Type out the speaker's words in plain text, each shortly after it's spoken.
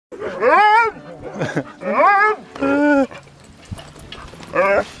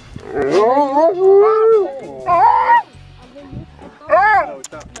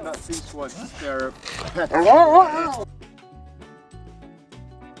Not these ones, they're pets.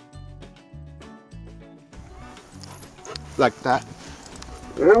 Like that.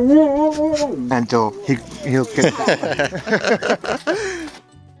 And so he'll get that.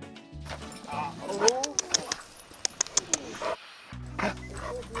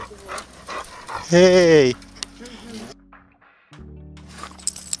 Hey!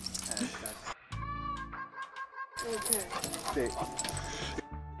 Okay.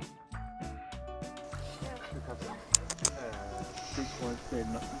 These ones,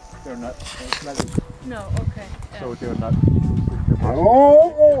 they're not smelly. No, okay. Yeah. So they're not.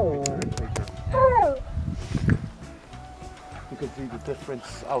 You can see the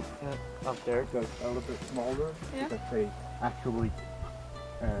difference out there. They're a little bit smaller, yeah. But they actually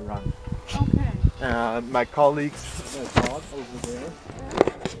run. Okay. My colleague's dog over there.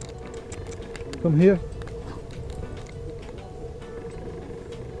 Come here.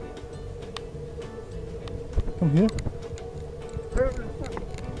 Come here.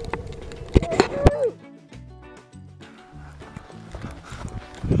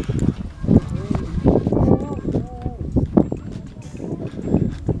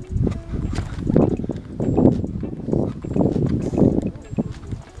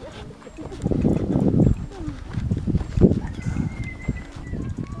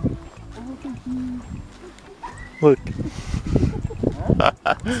 Look.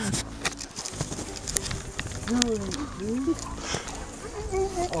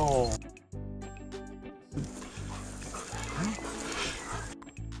 Oh.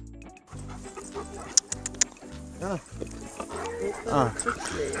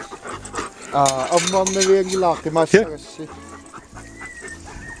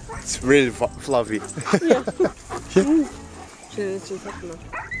 It's really fluffy. Yeah.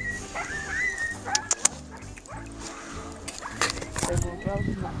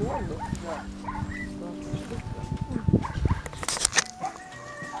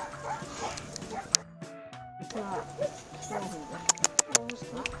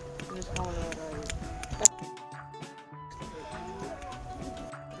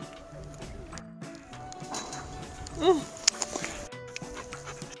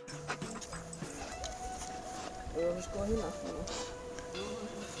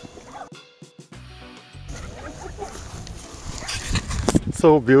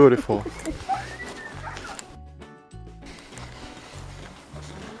 So beautiful.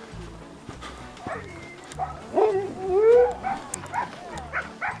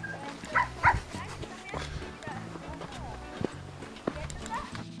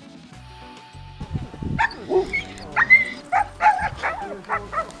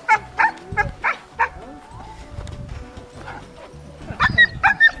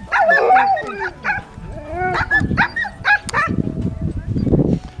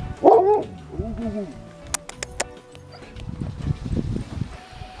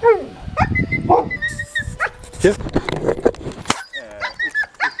 Yeah.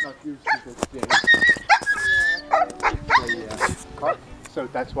 It's not used to this day. It's a cut, so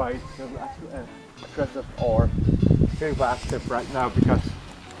that's why it's so aggressive or very active right now, because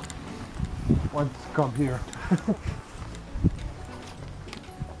once come here.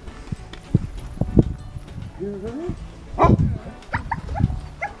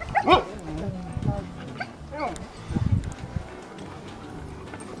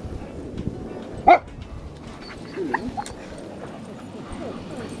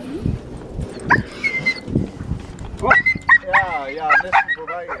 Ja, næsten på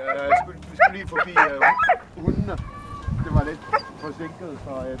vej. Vi skulle lige forbi hundene. Det var lidt forsinket,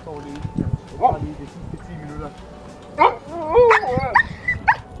 så jeg tror lige, de sidste 10 minutter.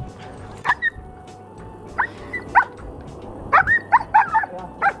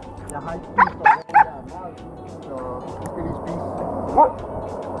 Jeg har ikke spist over, jeg er meget sulten, så jeg skal lige spise.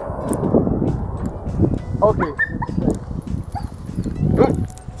 Okay.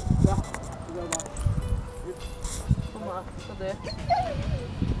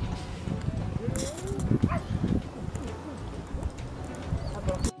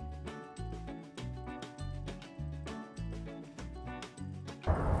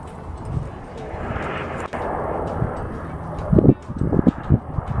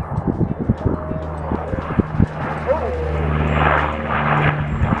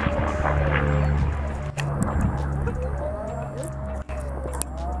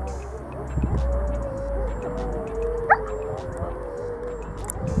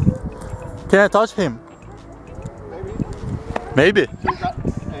 Can I touch him? Maybe. Maybe.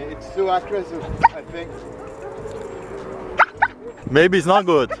 It's too aggressive, I think. Maybe it's not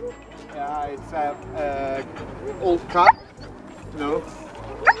good. Yeah, it's a old cat, no,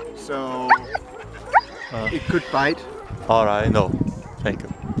 so it could bite. Alright, no. Thank you.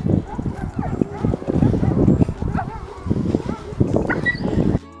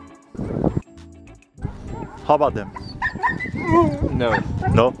 How about them? No,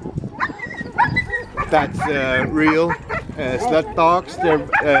 No? that's real sled dogs. They're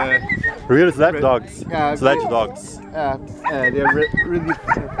Real sled dogs. Sledge dogs. they're really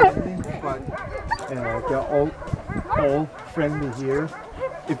friendly, but they're all friendly here.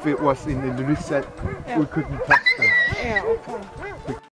 If it was in the Ilulissat, we couldn't touch them. Yeah, okay.